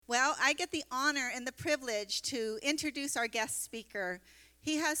I get the honor and the privilege to introduce our guest speaker.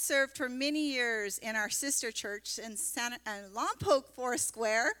 He has served for many years in our sister church in Lompoc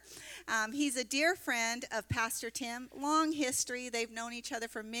Foursquare. He's a dear friend of Pastor Tim. Long history. They've known each other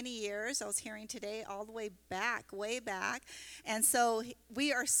for many years. I was hearing today all the way back. And so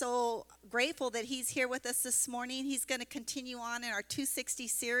we are so grateful that he's here with us this morning. He's going to continue on in our 260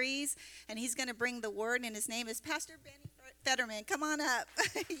 series, and he's going to bring the word, and his name is Pastor Benny Fetterman. Come on up.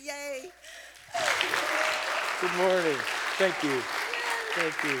 Yay. Good morning. Thank you.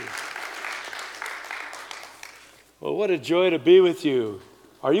 Thank you. Well, what a joy to be with you.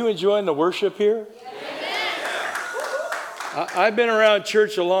 Are you enjoying the worship here? Yes. I've been around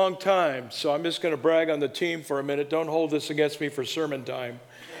church a long time, so I'm just going to brag on the team for a minute. Don't hold this against me for sermon time.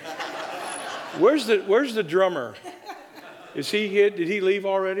 Where's the drummer? Is he here? Did he leave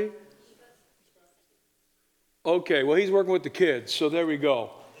already? Okay, well, he's working with the kids, so there we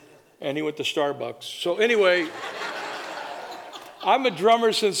go. And he went to Starbucks. So anyway, I'm a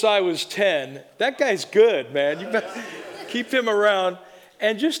drummer since I was 10. That guy's good, man. You better keep him around.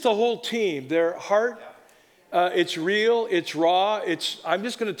 And just the whole team, their heart, it's real, it's raw. I'm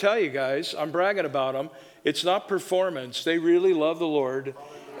just going to tell you guys, I'm bragging about them. It's not performance. They really love the Lord,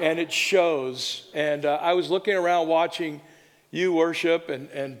 and it shows. And I was looking around watching you worship,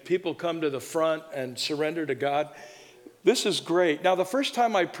 and people come to the front and surrender to God. This is great. Now, the first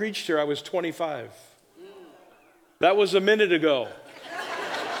time I preached here, I was 25. That was a minute ago.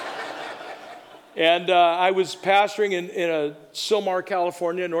 And I was pastoring in Sylmar,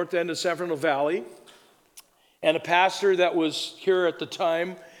 California, north end of San Fernando Valley. And a pastor that was here at the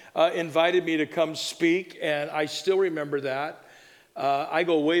time invited me to come speak, and I still remember that. I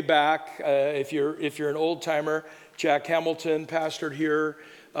go way back. If you're an old timer, Jack Hamilton pastored here,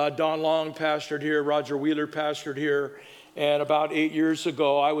 Don Long pastored here, Roger Wheeler pastored here, and about 8 years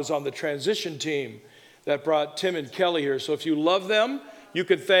ago, I was on the transition team that brought Tim and Kelly here. So if you love them, you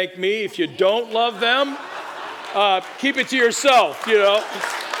can thank me. If you don't love them, keep it to yourself, you know.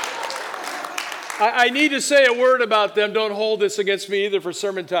 I need to say a word about them. Don't hold this against me either for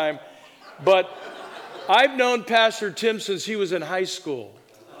sermon time. But I've known Pastor Tim since he was in high school.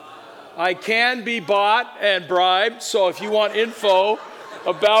 I can be bought and bribed, so if you want info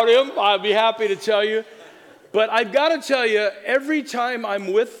about him, I'll be happy to tell you. But I've got to tell you, every time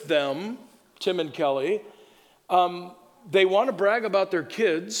I'm with them, Tim and Kelly, they want to brag about their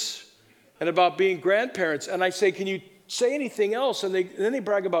kids and about being grandparents. And I say, can you say anything else? And then they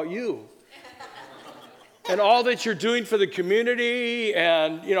brag about you and all that you're doing for the community.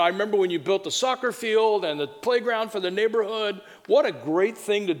 And, you know, I remember when you built the soccer field and the playground for the neighborhood. What a great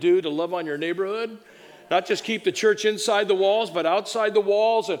thing to do, to love on your neighborhood. Not just keep the church inside the walls, but outside the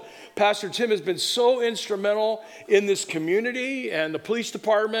walls. And Pastor Tim has been so instrumental in this community and the police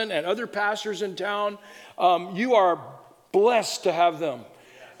department and other pastors in town. You are blessed to have them.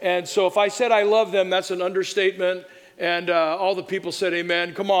 And so if I said I love them, that's an understatement. And all the people said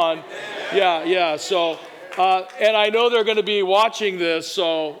amen. Come on. Yeah. So, and I know they're going to be watching this,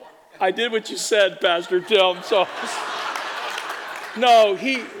 so I did what you said, Pastor Tim. So, no,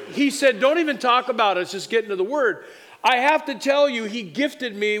 he said, don't even talk about it. Just get into the Word. I have to tell you, he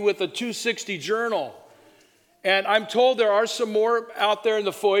gifted me with a 260 journal. And I'm told there are some more out there in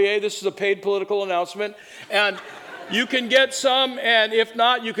the foyer. This is a paid political announcement. And you can get some, and if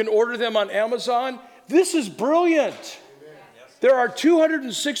not, you can order them on Amazon. This is brilliant. There are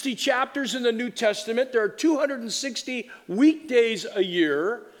 260 chapters in the New Testament. There are 260 weekdays a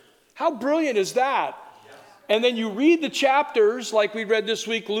year. How brilliant is that? And then you read the chapters like we read this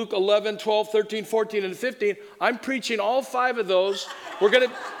week, Luke 11, 12, 13, 14, and 15. I'm preaching all 5 of those. We're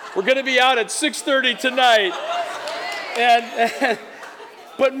gonna be out at 6:30 tonight.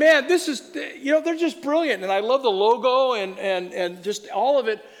 But man, this is, you know, they're just brilliant. And I love the logo and just all of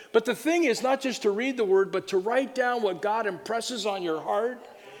it. But the thing is not just to read the Word, but to write down what God impresses on your heart.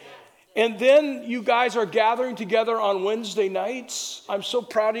 And then you guys are gathering together on Wednesday nights. I'm so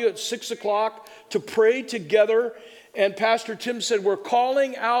proud of you at 6 o'clock to pray together. And Pastor Tim said, we're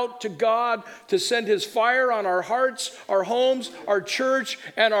calling out to God to send His fire on our hearts, our homes, our church,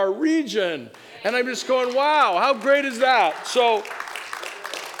 and our region. And I'm just going, wow, how great is that? So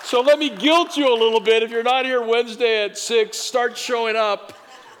let me guilt you a little bit. If you're not here Wednesday at 6, start showing up.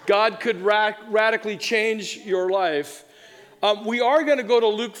 God could radically change your life. We are going to go to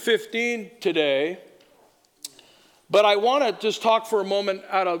Luke 15 today, but I want to just talk for a moment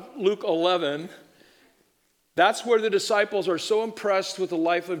out of Luke 11. That's where the disciples are so impressed with the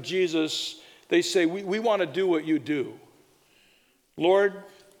life of Jesus, they say, we want to do what you do. Lord,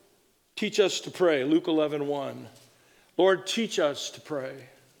 teach us to pray, Luke 11:1. Lord, teach us to pray.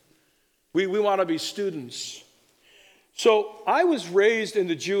 We want to be students. So I was raised in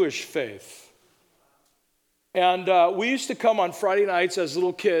the Jewish faith. And we used to come on Friday nights as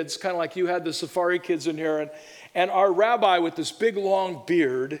little kids, kind of like you had the safari kids in here. And our rabbi with this big long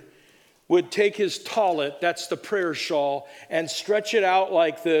beard would take his tallit, that's the prayer shawl, and stretch it out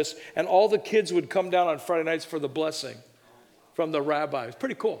like this. And all the kids would come down on Friday nights for the blessing from the rabbi. It was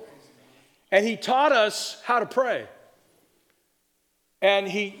pretty cool. And he taught us how to pray. And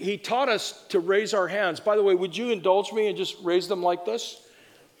he taught us to raise our hands. By the way, would you indulge me and just raise them like this?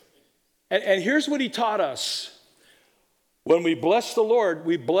 And here's what he taught us. When we bless the Lord,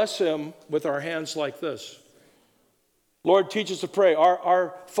 we bless him with our hands like this. Lord, teach us to pray.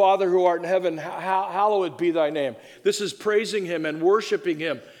 Our Father who art in heaven, hallowed be thy name. This is praising him and worshiping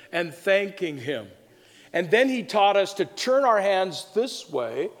him and thanking him. And then he taught us to turn our hands this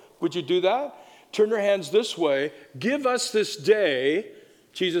way. Would you do that? Turn your hands this way. Give us this day,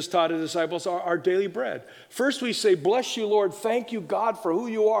 Jesus taught his disciples, our daily bread. First we say, bless you, Lord. Thank you, God, for who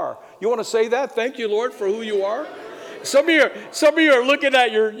you are. You want to say that? Thank you, Lord, for who you are. Some of you are looking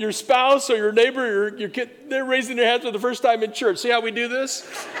at your spouse or your neighbor, your kid. They're raising their hands for the first time in church. See how we do this?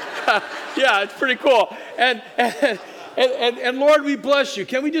 Yeah, it's pretty cool. And Lord, we bless you.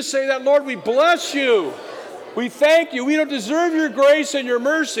 Can we just say that? Lord, we bless you. We thank you. We don't deserve your grace and your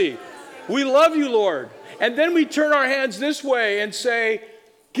mercy. We love you, Lord. And then we turn our hands this way and say,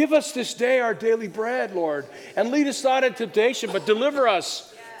 give us this day our daily bread, Lord. And lead us not into temptation, but deliver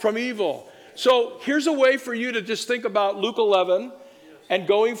us from evil. So here's a way for you to just think about Luke 11 and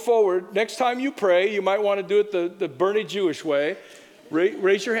going forward. Next time you pray, you might want to do it the Bernie Jewish way.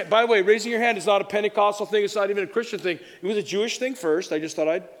 Raise your hand. By the way, raising your hand is not a Pentecostal thing. It's not even a Christian thing. It was a Jewish thing first. I just thought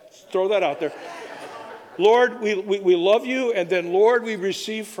I'd throw that out there. Lord, we love you, and then, Lord, we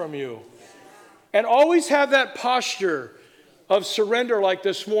receive from you. And always have that posture of surrender like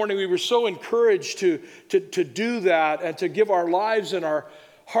this morning. We were so encouraged to do that and to give our lives and our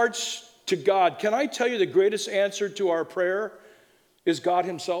hearts to God. Can I tell you the greatest answer to our prayer is God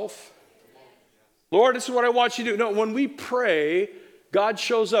himself? Lord, this is what I want you to do. No, when we pray, God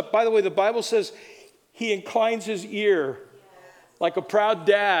shows up. By the way, the Bible says he inclines his ear like a proud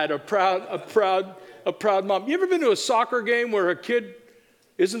dad, a proud mom. You ever been to a soccer game where a kid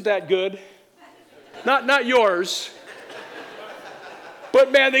isn't that good? Not yours.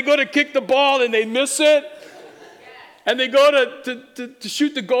 But man, they go to kick the ball and they miss it. And they go to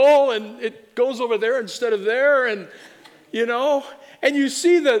shoot the goal and it goes over there instead of there. And and you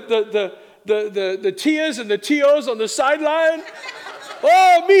see the tias and the tios on the sideline.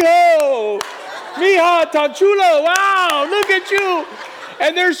 Oh, mija, tan chulo, wow, look at you.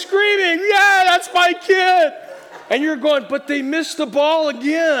 And they're screaming, yeah, that's my kid. And you're going, but they missed the ball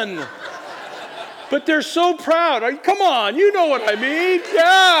again. But they're so proud. Come on, you know what I mean.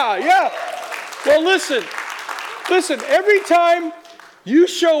 Yeah. Well, listen, every time you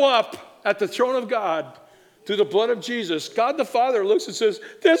show up at the throne of God through the blood of Jesus, God the Father looks and says,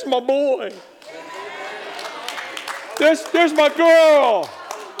 there's my boy. There's my girl.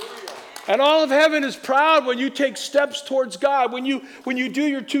 And all of heaven is proud when you take steps towards God, when you do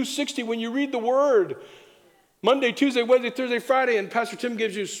your 260, when you read the Word. Monday, Tuesday, Wednesday, Thursday, Friday, and Pastor Tim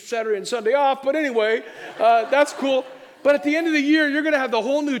gives you Saturday and Sunday off. But anyway, that's cool. But at the end of the year, you're going to have the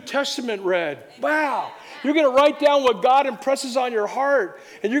whole New Testament read. Wow. You're going to write down what God impresses on your heart.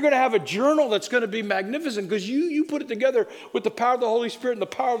 And you're going to have a journal that's going to be magnificent because you put it together with the power of the Holy Spirit and the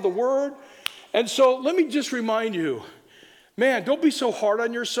power of the Word. And so let me just remind you, man, don't be so hard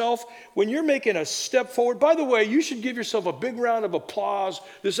on yourself when you're making a step forward. By the way, you should give yourself a big round of applause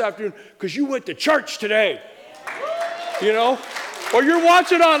this afternoon because you went to church today. Or you're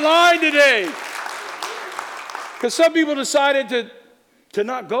watching online today. Because some people decided to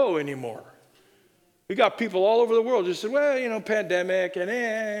not go anymore. We got people all over the world just said, well, pandemic and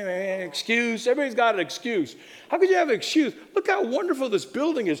excuse. Everybody's got an excuse. How could you have an excuse? Look how wonderful this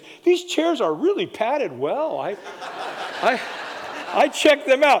building is. These chairs are really padded well. I checked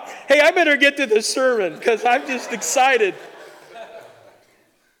them out. Hey, I better get to this sermon because I'm just excited.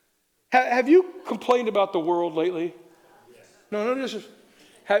 Have you complained about the world lately? No, just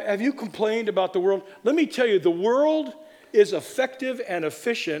have you complained about the world? Let me tell you, the world is effective and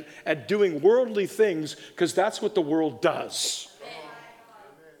efficient at doing worldly things because that's what the world does.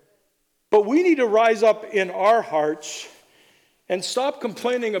 But we need to rise up in our hearts and stop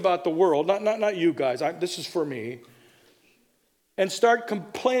complaining about the world. Not you guys. This is for me. And start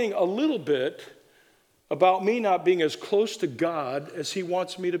complaining a little bit about me not being as close to God as he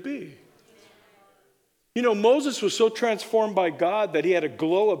wants me to be. Moses was so transformed by God that he had a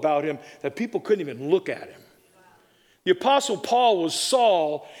glow about him that people couldn't even look at him. The Apostle Paul was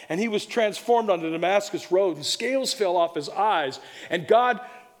Saul, and he was transformed on the Damascus road, and scales fell off his eyes. And God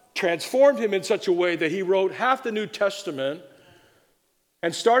transformed him in such a way that he wrote half the New Testament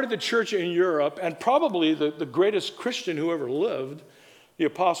and started the church in Europe, and probably the greatest Christian who ever lived, the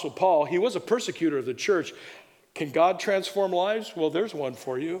Apostle Paul. He was a persecutor of the church. Can God transform lives? Well, there's one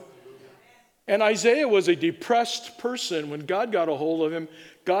for you. And Isaiah was a depressed person. When God got a hold of him,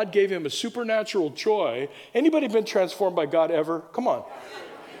 God gave him a supernatural joy. Anybody been transformed by God ever? Come on.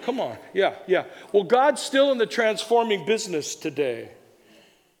 Come on. Yeah. Well, God's still in the transforming business today.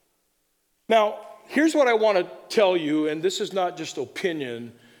 Now, here's what I want to tell you, and this is not just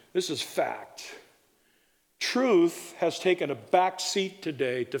opinion, this is fact. Truth has taken a back seat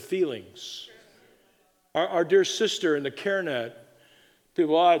today to feelings. Our dear sister in the CareNet,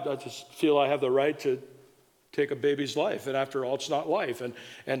 well, I just feel I have the right to take a baby's life, and after all, it's not life.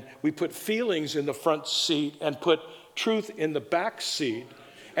 And we put feelings in the front seat and put truth in the back seat.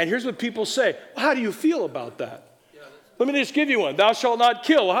 And here's what people say, well, how do you feel about that? Let me just give you one. Thou shalt not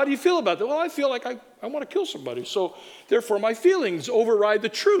kill. Well, how do you feel about that? Well, I feel like I want to kill somebody. So therefore, my feelings override the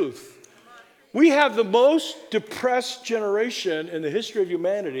truth. We have the most depressed generation in the history of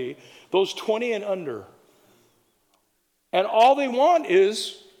humanity, those 20 and under. And all they want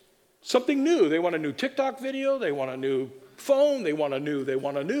is something new. They want a new TikTok video. They want a new phone. They want a new.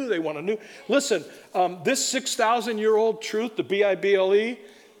 Listen, this 6,000-year-old truth, the Bible,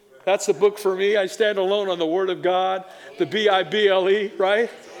 that's the book for me. I stand alone on the Word of God, the Bible, right?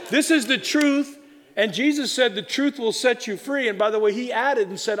 This is the truth. And Jesus said the truth will set you free. And by the way, he added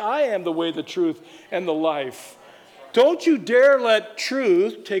and said, I am the way, the truth, and the life. Don't you dare let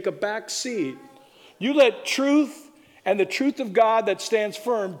truth take a back seat. You let truth and the truth of God that stands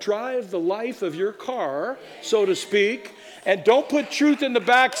firm drive the life of your car, so to speak. And don't put truth in the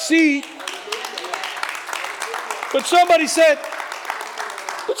back seat. But somebody said,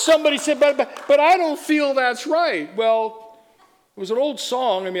 but I don't feel that's right. Well, it was an old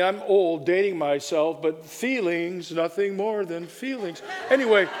song. I mean, I'm old, dating myself, but feelings, nothing more than feelings.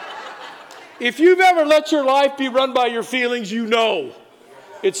 Anyway, if you've ever let your life be run by your feelings, you know.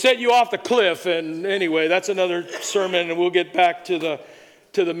 It set you off the cliff. And anyway, that's another sermon, and we'll get back to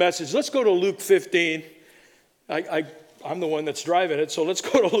the message. Let's go to Luke 15. I'm the one that's driving it, so let's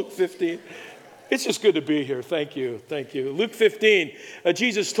go to Luke 15. It's just good to be here. Thank you. Luke 15,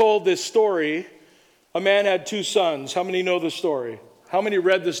 Jesus told this story. A man had two sons. How many know the story? How many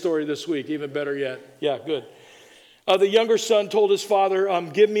read the story this week? Even better yet. Yeah, good. The younger son told his father,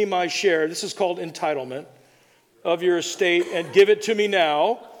 give me my share. This is called entitlement of your estate, and give it to me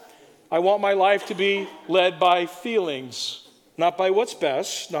now. I want my life to be led by feelings, not by what's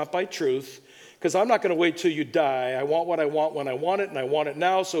best, not by truth, because I'm not going to wait till you die. I want what I want when I want it, and I want it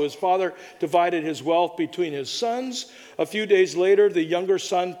now. So his father divided his wealth between his sons. A few days later, the younger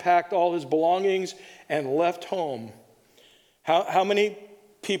son packed all his belongings and left home. How many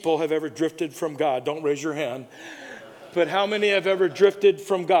people have ever drifted from God? Don't raise your hand. But how many have ever drifted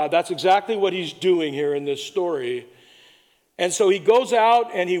from God? That's exactly what he's doing here in this story. And so he goes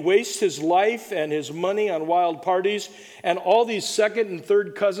out and he wastes his life and his money on wild parties. And all these second and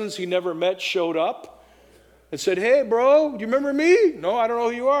third cousins he never met showed up and said, hey, bro, do you remember me? No, I don't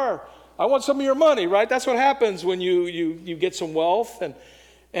know who you are. I want some of your money, right? That's what happens when you get some wealth.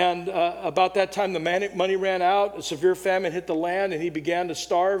 And about that time, the money ran out. A severe famine hit the land, and he began to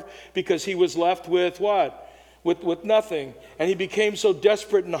starve because he was left with what? With nothing. And he became so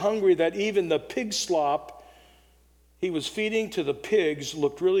desperate and hungry that even the pig slop he was feeding to the pigs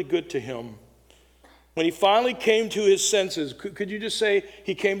looked really good to him. When he finally came to his senses, could you just say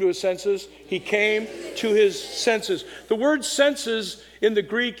he came to his senses? He came to his senses. The word senses in the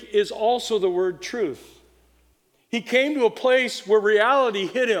Greek is also the word truth. He came to a place where reality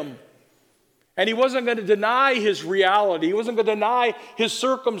hit him. And he wasn't going to deny his reality. He wasn't going to deny his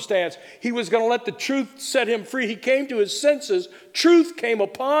circumstance. He was going to let the truth set him free. He came to his senses. Truth came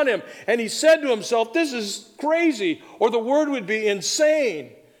upon him. And he said to himself, this is crazy. Or the word would be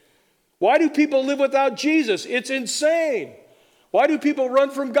insane. Why do people live without Jesus? It's insane. Why do people run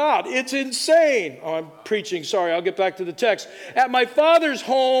from God? It's insane. Oh, I'm preaching. Sorry, I'll get back to the text. At my Father's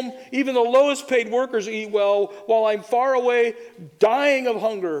home, even the lowest paid workers eat well, while I'm far away, dying of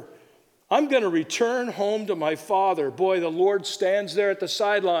hunger. I'm going to return home to my Father. Boy, the Lord stands there at the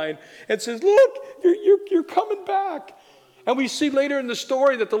sideline and says, look, you're coming back. And we see later in the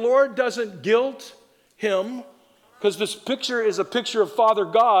story that the Lord doesn't guilt him, because this picture is a picture of Father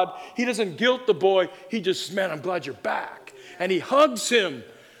God. He doesn't guilt the boy. He just, man, I'm glad you're back. And he hugs him,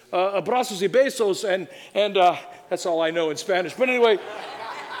 abrazos y besos, and that's all I know in Spanish. But anyway,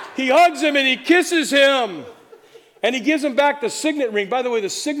 he hugs him and he kisses him. And he gives him back the signet ring. By the way, the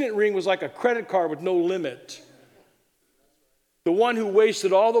signet ring was like a credit card with no limit. The one who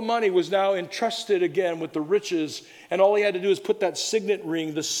wasted all the money was now entrusted again with the riches, and all he had to do is put that signet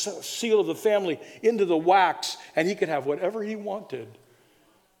ring, the seal of the family, into the wax, and he could have whatever he wanted.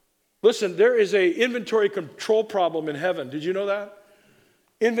 Listen, there is an inventory control problem in heaven. Did you know that?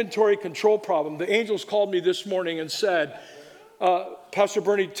 Inventory control problem. The angels called me this morning and said, Pastor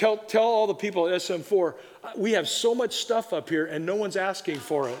Bernie, tell all the people at SM4, we have so much stuff up here and no one's asking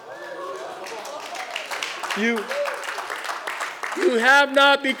for it. You have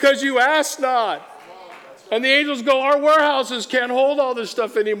not because you ask not. And the angels go, our warehouses can't hold all this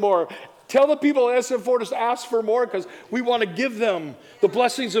stuff anymore. Tell the people at SM4 to ask for more because we want to give them the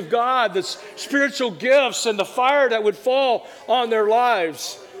blessings of God, the spiritual gifts and the fire that would fall on their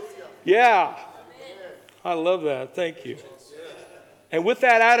lives. Yeah. I love that. Thank you. And with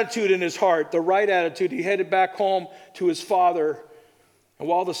that attitude in his heart, the right attitude, he headed back home to his father. And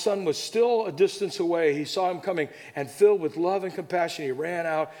while the son was still a distance away, he saw him coming, and filled with love and compassion, he ran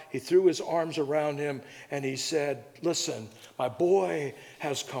out, he threw his arms around him, and he said, listen, my boy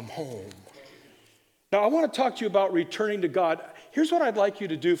has come home. Now, I want to talk to you about returning to God. Here's what I'd like you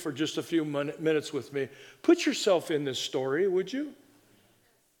to do for just a few minutes with me. Put yourself in this story, would you?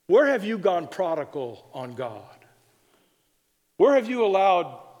 Where have you gone prodigal on God? Where have you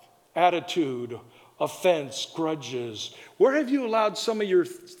allowed attitude, offense, grudges? Where have you allowed some of your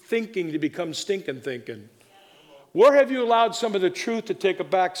thinking to become stinking thinking? Where have you allowed some of the truth to take a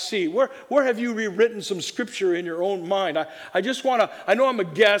back seat? Where have you rewritten some scripture in your own mind? I just want to, I know I'm a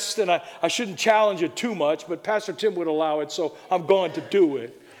guest and I shouldn't challenge it too much, but Pastor Tim would allow it, so I'm going to do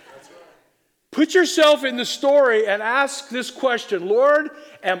it. Put yourself in the story and ask this question, Lord,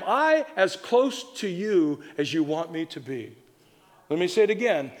 am I as close to you as you want me to be? Let me say it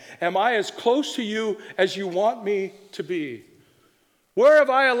again. Am I as close to you as you want me to be? Where have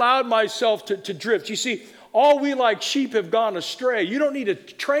I allowed myself to drift? You see, all we like sheep have gone astray. You don't need to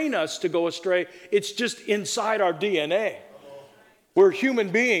train us to go astray. It's just inside our DNA. We're human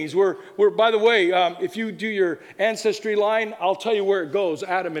beings. We're by the way, if you do your ancestry line, I'll tell you where it goes,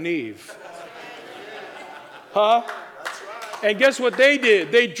 Adam and Eve. Huh? And guess what they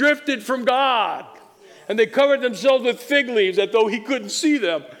did? They drifted from God. And they covered themselves with fig leaves as though he couldn't see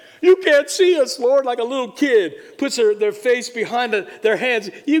them. You can't see us, Lord, like a little kid puts their face behind their hands.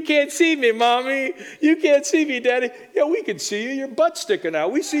 You can't see me, Mommy. You can't see me, Daddy. Yeah, we can see you. Your butt's sticking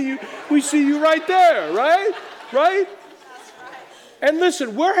out. We see you right there, right? Right? And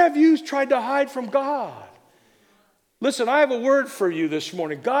listen, where have you tried to hide from God? Listen, I have a word for you this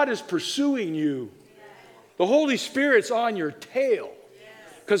morning. God is pursuing you. The Holy Spirit's on your tail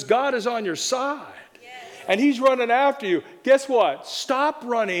because God is on your side. And he's running after you. Guess what? Stop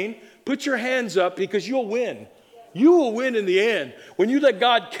running. Put your hands up because you'll win. You will win in the end when you let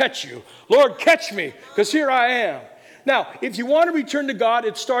God catch you. Lord, catch me because here I am. Now, if you want to return to God,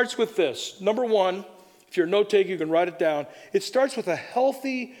 it starts with this. Number one, if you're a note taker, you can write it down. It starts with a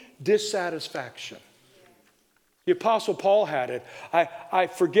healthy dissatisfaction. The Apostle Paul had it. I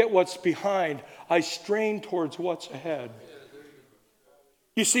forget what's behind. I strain towards what's ahead.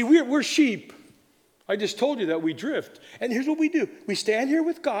 You see, we're sheep. I just told you that we drift. And here's what we do. We stand here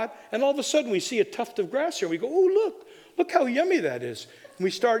with God, and all of a sudden we see a tuft of grass here. And we go, oh, look how yummy that is. And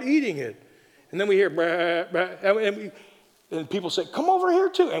we start eating it. And then we hear, bah, bah, and people say, come over here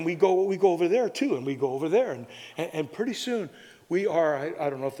too. And we go over there too. And we go over there. And pretty soon we are, I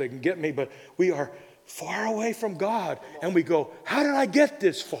don't know if they can get me, but we are far away from God. And we go, how did I get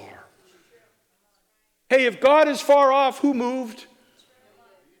this far? Hey, if God is far off, who moved?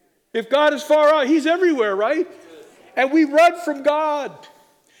 If God is far out, he's everywhere, right? And we run from God.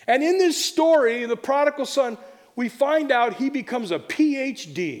 And in this story, the prodigal son, we find out he becomes a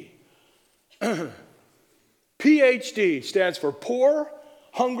PhD. PhD stands for poor,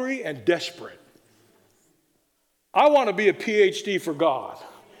 hungry, and desperate. I want to be a PhD for God.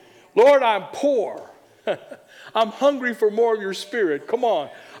 Lord, I'm poor. I'm hungry for more of your spirit. Come on.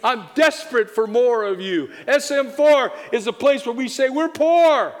 I'm desperate for more of you. SM4 is a place where we say we're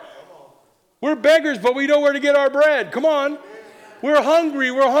poor. We're beggars, but we know where to get our bread. Come on. We're hungry.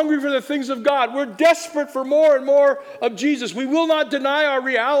 We're hungry for the things of God. We're desperate for more and more of Jesus. We will not deny our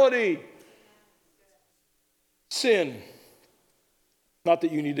reality. Sin. Not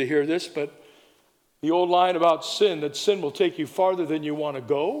that you need to hear this, but the old line about sin, that sin will take you farther than you want to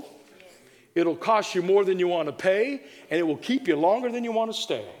go. It'll cost you more than you want to pay, and it will keep you longer than you want to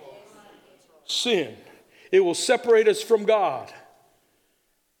stay. Sin. It will separate us from God.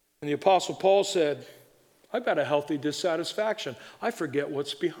 And the Apostle Paul said, I've got a healthy dissatisfaction. I forget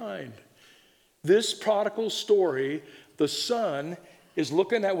what's behind. This prodigal story, the son is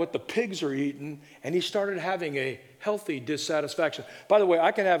looking at what the pigs are eating, and he started having a healthy dissatisfaction. By the way,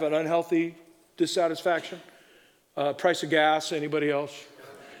 I can have an unhealthy dissatisfaction. Price of gas, anybody else?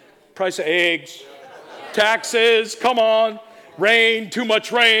 Price of eggs, taxes, come on. Rain, too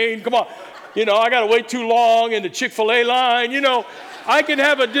much rain, come on. I got to wait too long in the Chick-fil-A line. I can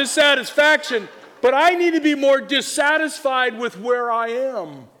have a dissatisfaction, but I need to be more dissatisfied with where I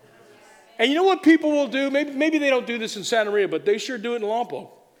am. And you know what people will do? Maybe they don't do this in Santa Maria, but they sure do it in Lompoc.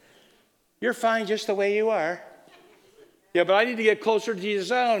 You're fine just the way you are. Yeah, but I need to get closer to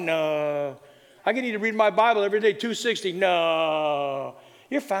Jesus. Oh, no. I need to read my Bible every day, 260. No.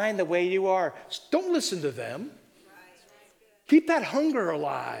 You're fine the way you are. Don't listen to them. Keep that hunger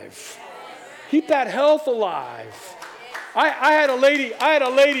alive. Keep that health alive. I had a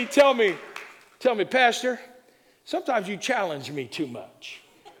lady tell me, Pastor, sometimes you challenge me too much.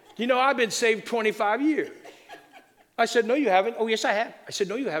 I've been saved 25 years. I said, no, you haven't. Oh, yes, I have. I said,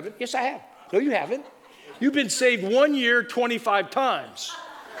 no, you haven't. Yes, I have. No, you haven't. You've been saved 1 year, 25 times.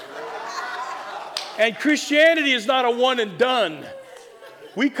 And Christianity is not a one and done.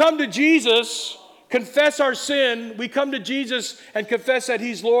 We come to Jesus, confess our sin. We come to Jesus and confess that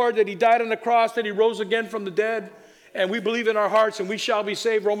he's Lord, that he died on the cross, that he rose again from the dead. And we believe in our hearts and we shall be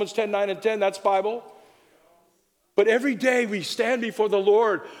saved. Romans 10, 9 and 10, that's Bible. But every day we stand before the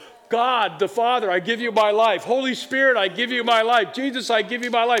Lord. God, the Father, I give you my life. Holy Spirit, I give you my life. Jesus, I give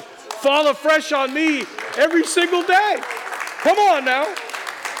you my life. Fall afresh on me every single day. Come on now.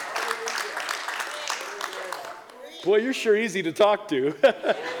 Boy, you're sure easy to talk to.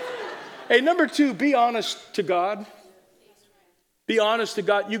 Hey, number 2, be honest to God. Be honest to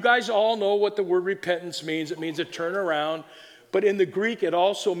God. You guys all know what the word repentance means. It means to turn around. But in the Greek, it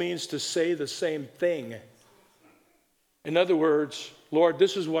also means to say the same thing. In other words, Lord,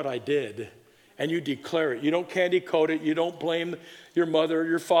 this is what I did. And you declare it. You don't candy coat it. You don't blame your mother,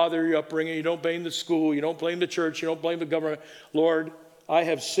 your father, your upbringing. You don't blame the school. You don't blame the church. You don't blame the government. Lord, I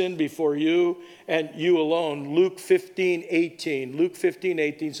have sinned before you and you alone. Luke 15:18. Luke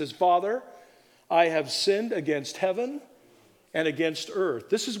 15:18 says, Father, I have sinned against heaven and against earth.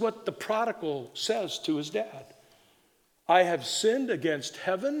 This is what the prodigal says to his dad. I have sinned against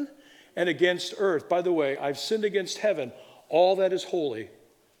heaven and against earth. By the way, I've sinned against heaven, all that is holy.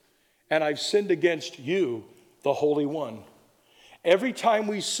 And I've sinned against you, the Holy One. Every time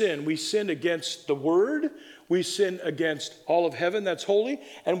we sin against the Word, we sin against all of heaven that's holy,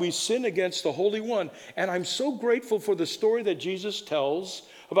 and we sin against the Holy One. And I'm so grateful for the story that Jesus tells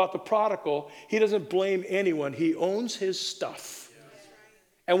about the prodigal. He doesn't blame anyone. He owns his stuff.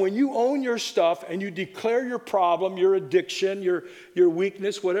 And when you own your stuff and you declare your problem, your addiction, your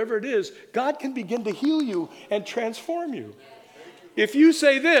weakness, whatever it is, God can begin to heal you and transform you. If you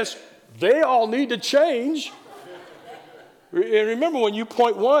say this, they all need to change. And remember, when you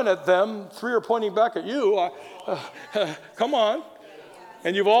point one at them, 3 are pointing back at you. Come on.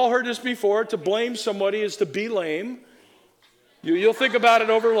 And you've all heard this before. To blame somebody is to be lame. You'll think about it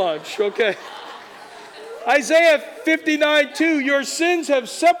over lunch, okay? Isaiah 59:2, your sins have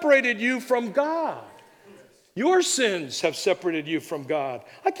separated you from God. Your sins have separated you from God.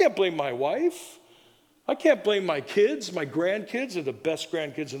 I can't blame my wife. I can't blame my kids. My grandkids are the best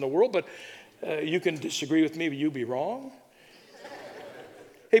grandkids in the world, but you can disagree with me, but you'd be wrong.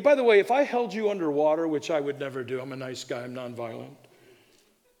 Hey, by the way, if I held you underwater, which I would never do, I'm a nice guy, I'm nonviolent,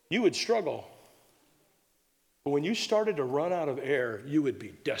 you would struggle. But when you started to run out of air, you would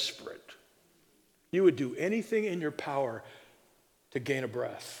be desperate. You would do anything in your power to gain a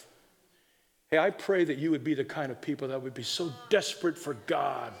breath. Hey, I pray that you would be the kind of people that would be so desperate for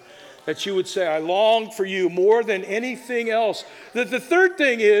God that you would say, I long for you more than anything else. The third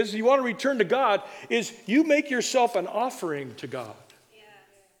thing is, you want to return to God, is you make yourself an offering to God. Yeah.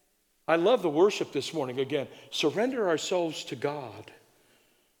 I love the worship this morning again. Surrender ourselves to God.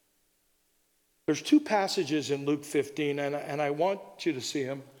 There's 2 passages in Luke 15, and I want you to see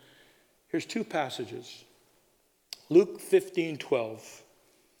them. Here's 2 passages. Luke 15:12.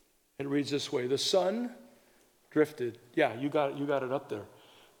 It reads this way. The son drifted. Yeah, you got it up there.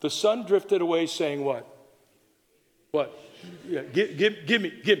 The son drifted away saying what? What? Yeah,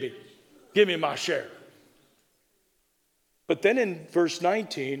 give me my share. But then in verse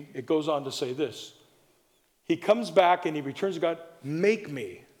 19, it goes on to say this. He comes back and he returns to God, make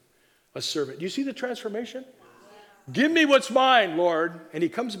me a servant. You see the transformation? Give me what's mine, Lord. And he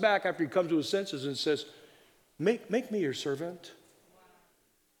comes back after he comes to his senses and says, make me your servant.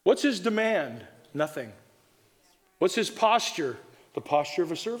 What's his demand? Nothing. What's his posture? The posture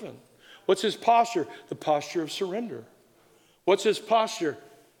of a servant. What's his posture? The posture of surrender. What's his posture?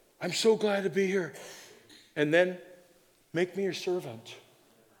 I'm so glad to be here. And then make me your servant.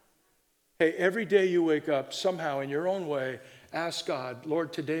 Hey, every day you wake up, somehow in your own way, ask God,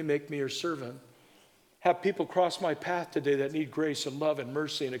 Lord, today make me your servant. Have people cross my path today that need grace and love and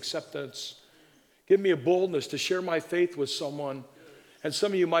mercy and acceptance. Give me a boldness to share my faith with someone. And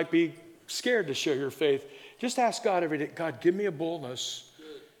some of you might be scared to share your faith. Just ask God every day, God, give me a boldness.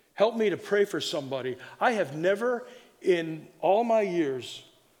 Help me to pray for somebody. I have never, in all my years,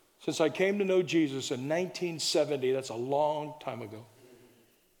 since I came to know Jesus in 1970, that's a long time ago,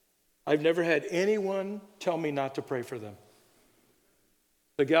 I've never had anyone tell me not to pray for them.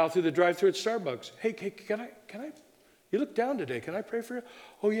 The gal through the drive-thru at Starbucks, hey, can I, you look down today, can I pray for you?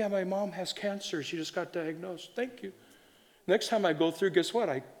 Oh yeah, my mom has cancer, she just got diagnosed, thank you. Next time I go through, guess what?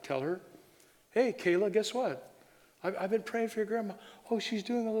 I tell her, hey, Kayla, guess what? I've been praying for your grandma. Oh, she's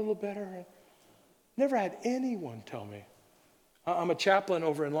doing a little better. Never had anyone tell me. I'm a chaplain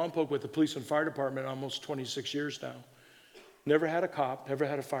over in Lompoc with the police and fire department almost 26 years now. Never had a cop, never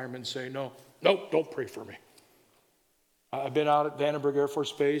had a fireman say, no, don't pray for me. I've been out at Vandenberg Air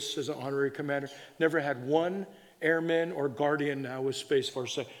Force Base as an honorary commander. Never had one airman or guardian now with Space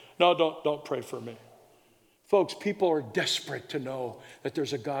Force say, no, don't pray for me. Folks, people are desperate to know that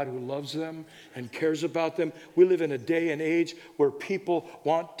there's a God who loves them and cares about them. We live in a day and age where people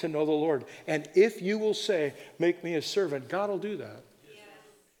want to know the Lord. And if you will say, make me a servant, God will do that. Yes.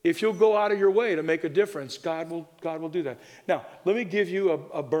 If you'll go out of your way to make a difference, God will do that. Now, let me give you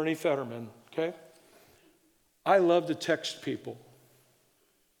a Bernie Fetterman, okay? I love to text people.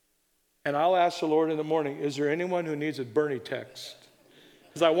 And I'll ask the Lord in the morning, is there anyone who needs a Bernie text?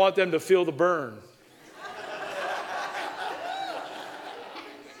 Because I want them to feel the burn.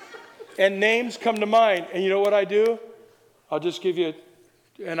 And names come to mind. And you know what I do? I'll just give you,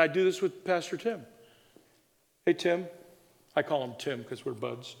 and I do this with Pastor Tim. Hey, Tim. I call him Tim because we're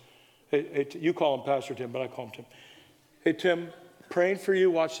buds. Hey, you call him Pastor Tim, but I call him Tim. Hey, Tim, praying for you,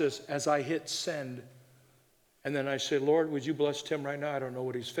 watch this, as I hit send. And then I say, Lord, would you bless Tim right now? I don't know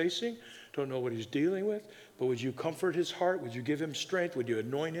what he's facing, don't know what he's dealing with, but would you comfort his heart? Would you give him strength? Would you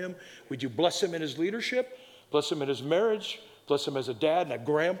anoint him? Would you bless him in his leadership? Bless him in his marriage? Bless him as a dad and a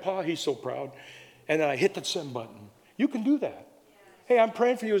grandpa. He's so proud. And then I hit the send button. You can do that. Hey, I'm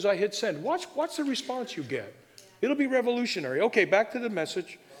praying for you as I hit send. Watch the response you get. It'll be revolutionary. Okay, back to the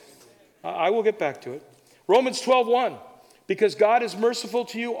message. I will get back to it. Romans 12:1. Because God is merciful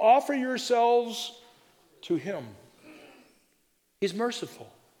to you, offer yourselves to him. He's merciful.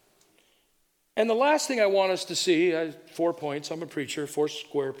 And the last thing I want us to see, 4 points. I'm a preacher,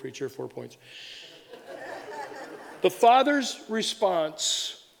 4 preacher, 4 points. The Father's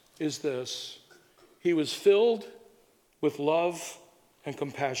response is this. He was filled with love and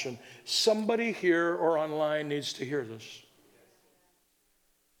compassion. Somebody here or online needs to hear this.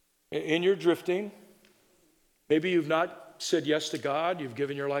 In your drifting, maybe you've not said yes to God, you've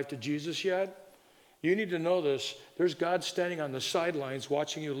given your life to Jesus yet. You need to know this. There's God standing on the sidelines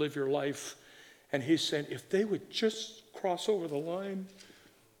watching you live your life. And he's saying, if they would just cross over the line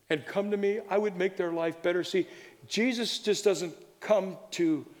and come to me, I would make their life better. See, Jesus just doesn't come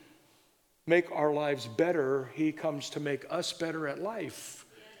to make our lives better. He comes to make us better at life.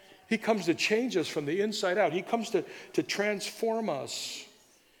 He comes to change us from the inside out. He comes to transform us.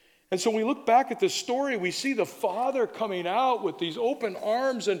 And so when we look back at this story, we see the Father coming out with these open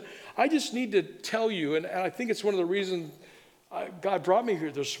arms. And I just need to tell you, and I think it's one of the reasons God brought me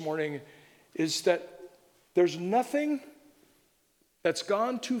here this morning, is that there's nothing that's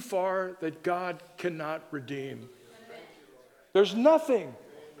gone too far that God cannot redeem. There's nothing.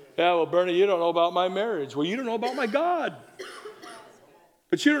 Yeah, well, Bernie, you don't know about my marriage. Well, you don't know about my God.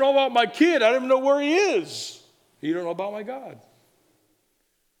 But you don't know about my kid. I don't even know where he is. You don't know about my God.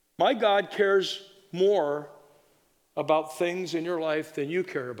 My God cares more about things in your life than you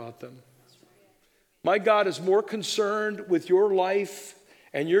care about them. My God is more concerned with your life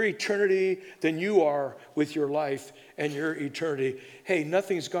and your eternity than you are with your life and your eternity. Hey,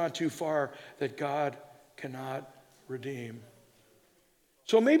 nothing's gone too far that God cannot redeem.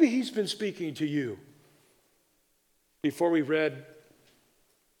 So maybe he's been speaking to you. Before we read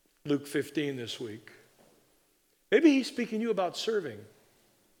Luke 15 this week, maybe he's speaking to you about serving.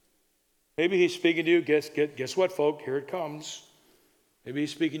 Maybe he's speaking to you, guess what, folk? Here it comes. Maybe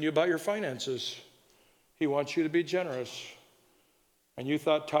he's speaking to you about your finances. He wants you to be generous. And you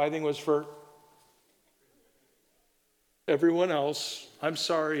thought tithing was for everyone else. I'm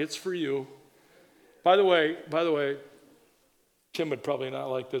sorry, it's for you. By the way, Tim would probably not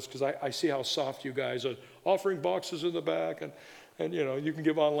like this because I see how soft you guys are. Offering boxes in the back, and you know, you can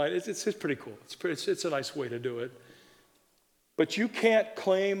give online. It's pretty cool. It's a nice way to do it. But you can't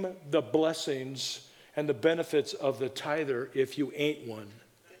claim the blessings and the benefits of the tither if you ain't one.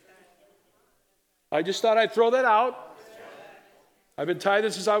 I just thought I'd throw that out. I've been tithing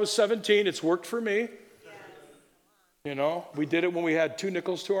since I was 17. It's worked for me. You know, we did it when we had 2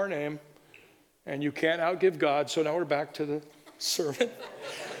 nickels to our name. And you can't outgive God. So now we're back to the sermon.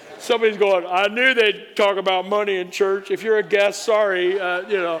 Somebody's going, I knew they'd talk about money in church. If you're a guest, sorry.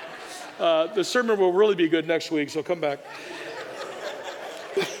 The sermon will really be good next week, so come back.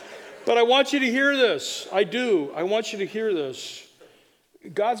 But I want you to hear this. I do. I want you to hear this.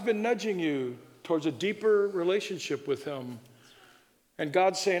 God's been nudging you towards a deeper relationship with him. And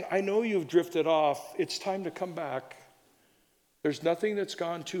God's saying, I know you've drifted off. It's time to come back. There's nothing that's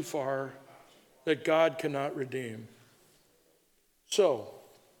gone too far that God cannot redeem. So,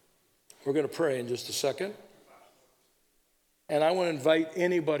 we're going to pray in just a second. And I want to invite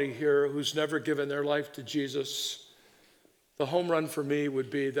anybody here who's never given their life to Jesus. The home run for me would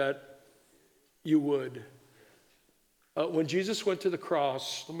be that you would. When Jesus went to the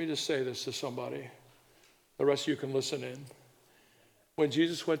cross, let me just say this to somebody. The rest of you can listen in. When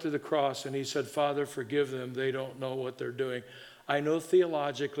Jesus went to the cross and he said, Father, forgive them, they don't know what they're doing. I know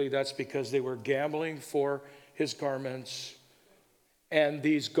theologically that's because they were gambling for his garments. And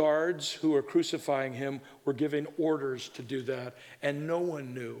these guards who were crucifying him were giving orders to do that. And no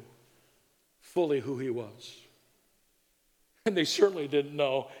one knew fully who he was. And they certainly didn't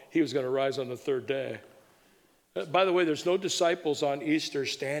know he was going to rise on the 3rd day. By the way, there's no disciples on Easter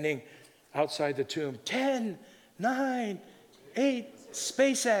standing outside the tomb. 10, 9, 8,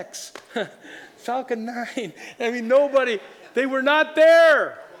 SpaceX, Falcon 9. I mean, nobody, they were not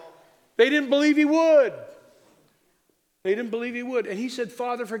there. They didn't believe he would. They didn't believe he would. And he said,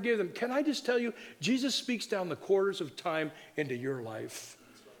 Father, forgive them. Can I just tell you, Jesus speaks down the quarters of time into your life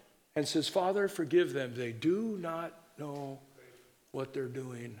and says, Father, forgive them. They do not know what they're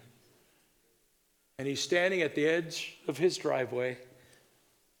doing. And he's standing at the edge of his driveway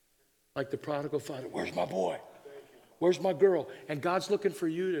like the prodigal father. Where's my boy? Where's my girl? And God's looking for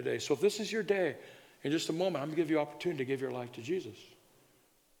you today. So if this is your day, in just a moment, I'm going to give you an opportunity to give your life to Jesus.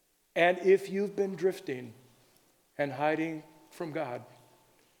 And if you've been drifting and hiding from God,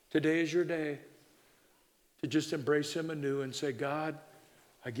 today is your day to just embrace him anew and say, God,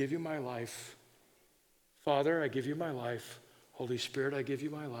 I give you my life. Father, I give you my life. Holy Spirit, I give you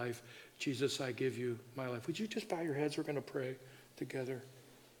my life. Jesus, I give you my life. Would you just bow your heads? We're going to pray together.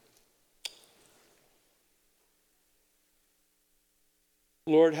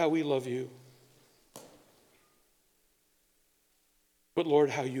 Lord, how we love you. But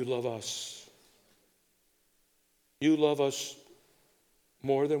Lord, how you love us. You love us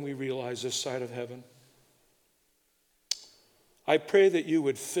more than we realize this side of heaven. I pray that you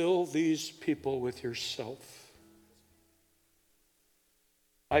would fill these people with yourself.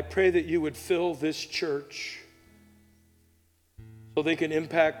 I pray that you would fill this church so they can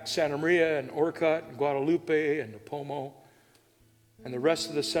impact Santa Maria and Orcutt and Guadalupe and Napomo and the rest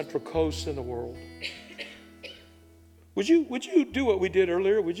of the Central Coast and the world. Would you do what we did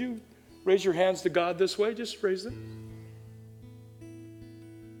earlier? Would you raise your hands to God this way? Just raise them.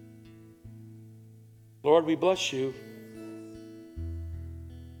 Lord, we bless you.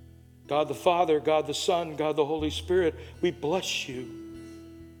 God the Father, God the Son, God the Holy Spirit, we bless you.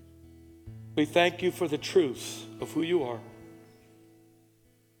 We thank you for the truth of who you are.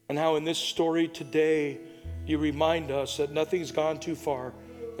 And how in this story today, you remind us that nothing's gone too far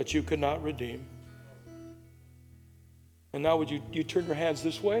that you could not redeem. And now would you turn your hands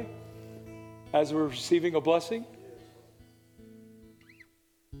this way as we're receiving a blessing?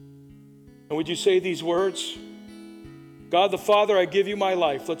 And would you say these words? God the Father, I give you my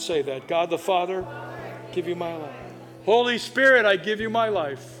life. Let's say that. God the Father, I give you my life. Holy Spirit, I give you my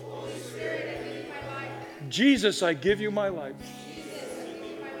life. Jesus, I give you my life.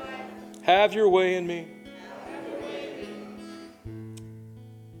 Have your way in me.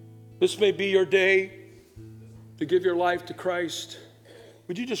 This may be your day to give your life to Christ.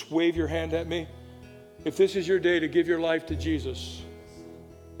 Would you just wave your hand at me? If this is your day to give your life to Jesus.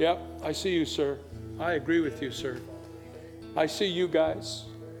 Yep, I see you, sir. I agree with you, sir. I see you guys.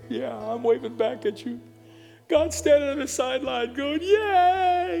 Yeah, I'm waving back at you. God's standing on the sideline going,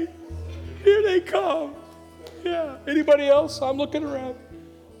 yay! Here they come. Yeah. Anybody else? I'm looking around.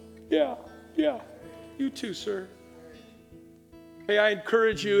 Yeah. You too, sir. Hey, I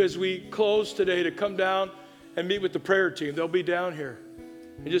encourage you as we close today to come down and meet with the prayer team. They'll be down here.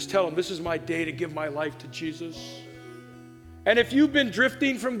 And just tell them, this is my day to give my life to Jesus. And if you've been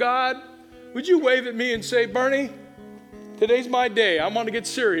drifting from God, would you wave at me and say, Bernie, today's my day. I want to get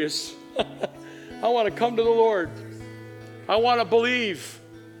serious. I want to come to the Lord. I want to believe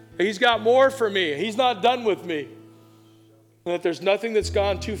that He's got more for me. He's not done with me. And that there's nothing that's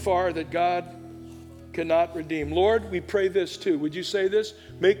gone too far that God cannot redeem. Lord, we pray this too. Would you say this?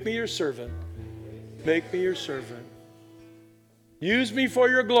 Make me your servant. Make me your servant. Use me for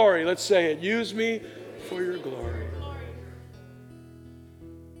your glory. Let's say it. Use me for your glory.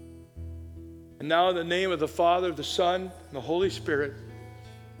 And now in the name of the Father, the Son, and the Holy Spirit,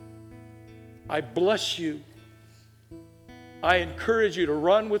 I bless you. I encourage you to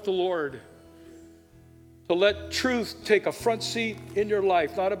run with the Lord. To let truth take a front seat in your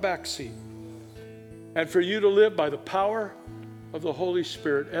life, not a back seat. And for you to live by the power of the Holy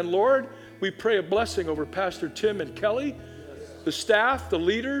Spirit. And Lord, we pray a blessing over Pastor Tim and Kelly, the staff, the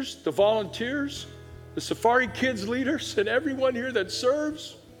leaders, the volunteers, the Safari Kids leaders, and everyone here that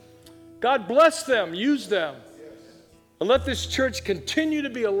serves. God bless them, use them. And let this church continue to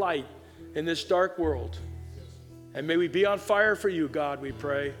be a light in this dark world. And may we be on fire for you, God, we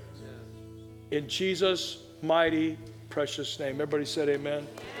pray. In Jesus' mighty, precious name. Everybody said amen.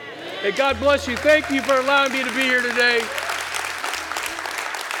 Hey, God bless you. Thank you for allowing me to be here today.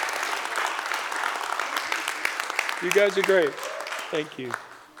 You guys are great. Thank you.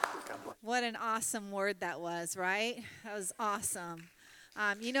 What an awesome word that was, right? That was awesome.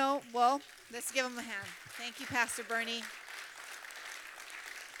 Let's give him a hand. Thank you, Pastor Bernie,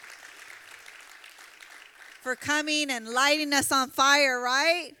 for coming and lighting us on fire,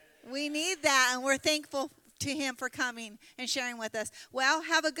 right? We need that, and we're thankful to him for coming and sharing with us. Well,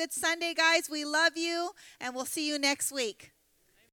 have a good Sunday, guys. We love you, and we'll see you next week.